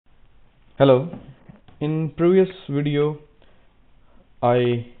Hello. In previous video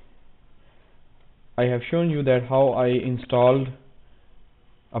I have shown you that how I installed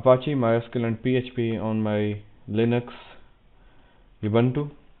Apache, MySQL and PHP on my Linux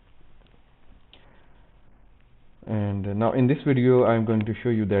Ubuntu, and now in this video I am going to show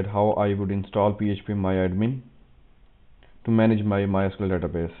you that how I would install phpMyAdmin to manage my MySQL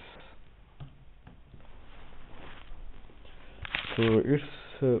database. So it's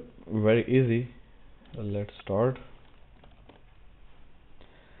very easy. Let's start.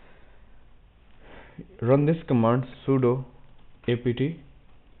 Run this command sudo apt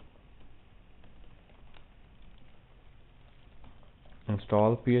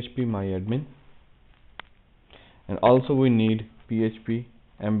install phpMyAdmin, and also we need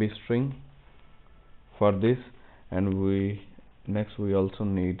phpMB string for this, and we also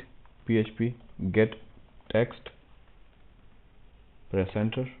need php get text. Press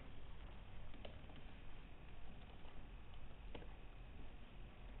enter.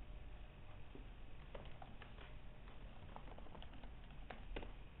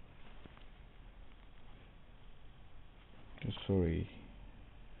 Sorry,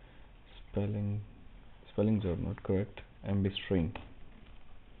 spellings are not correct. MB string.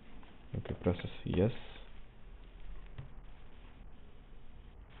 Okay, press yes.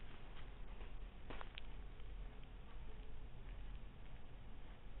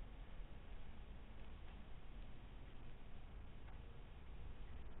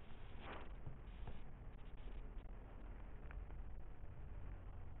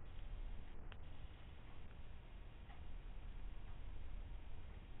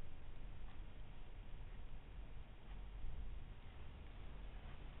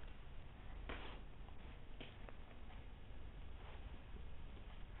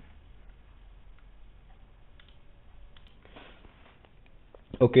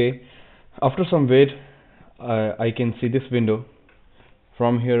 Okay, after some wait, I can see this window.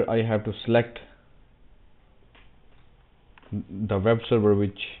 From here I have to select the web server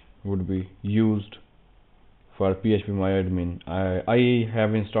which would be used for phpMyAdmin. I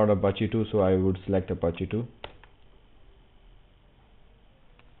have installed Apache 2, so I would select Apache 2.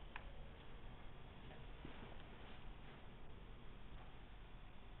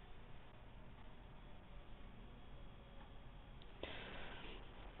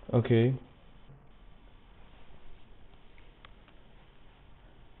 Okay,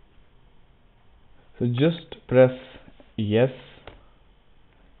 so just press yes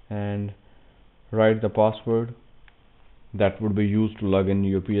and write the password that would be used to log in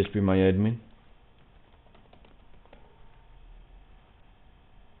your phpMyAdmin.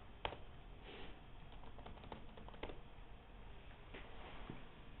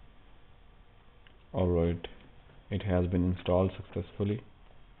 Alright, it has been installed successfully.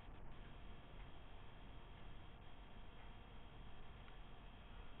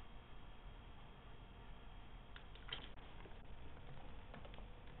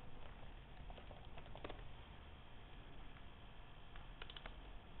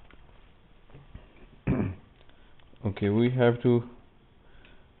 Okay, we have to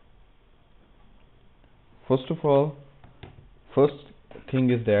first thing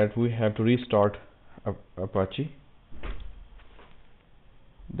is that we have to restart Apache.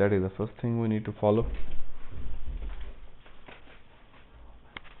 That is the first thing we need to follow.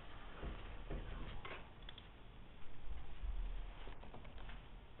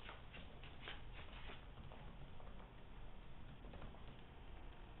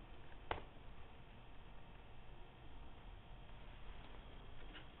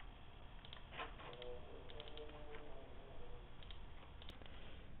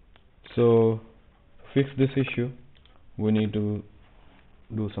 So to fix this issue, we need to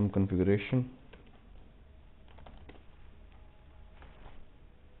do some configuration.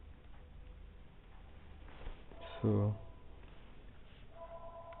 So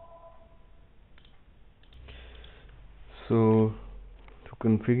to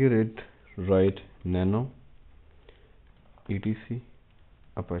configure it, write nano etc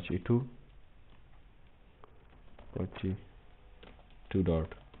apache 2 apache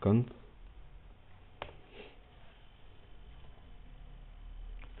 2.conf.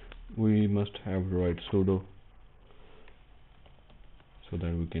 We must have write sudo so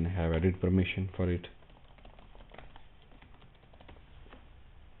that we can have edit permission for it.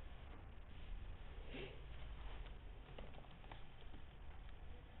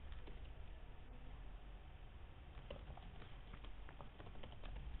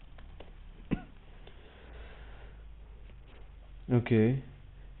 Okay,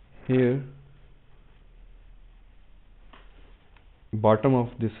 here bottom of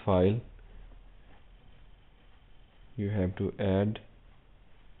this file you have to add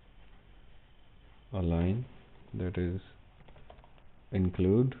a line, that is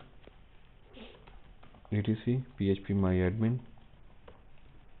include etc phpMyAdmin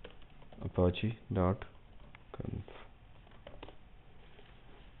apache.conf.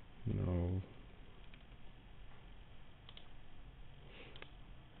 Now,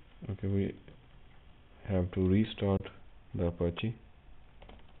 okay, we have to restart the Apache.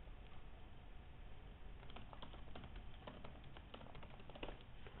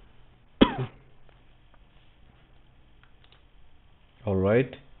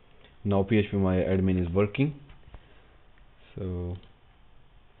 Alright, now phpMyAdmin is working. So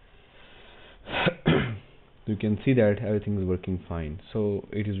you can see that everything is working fine. So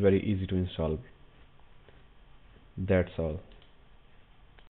it is very easy to install. That's all.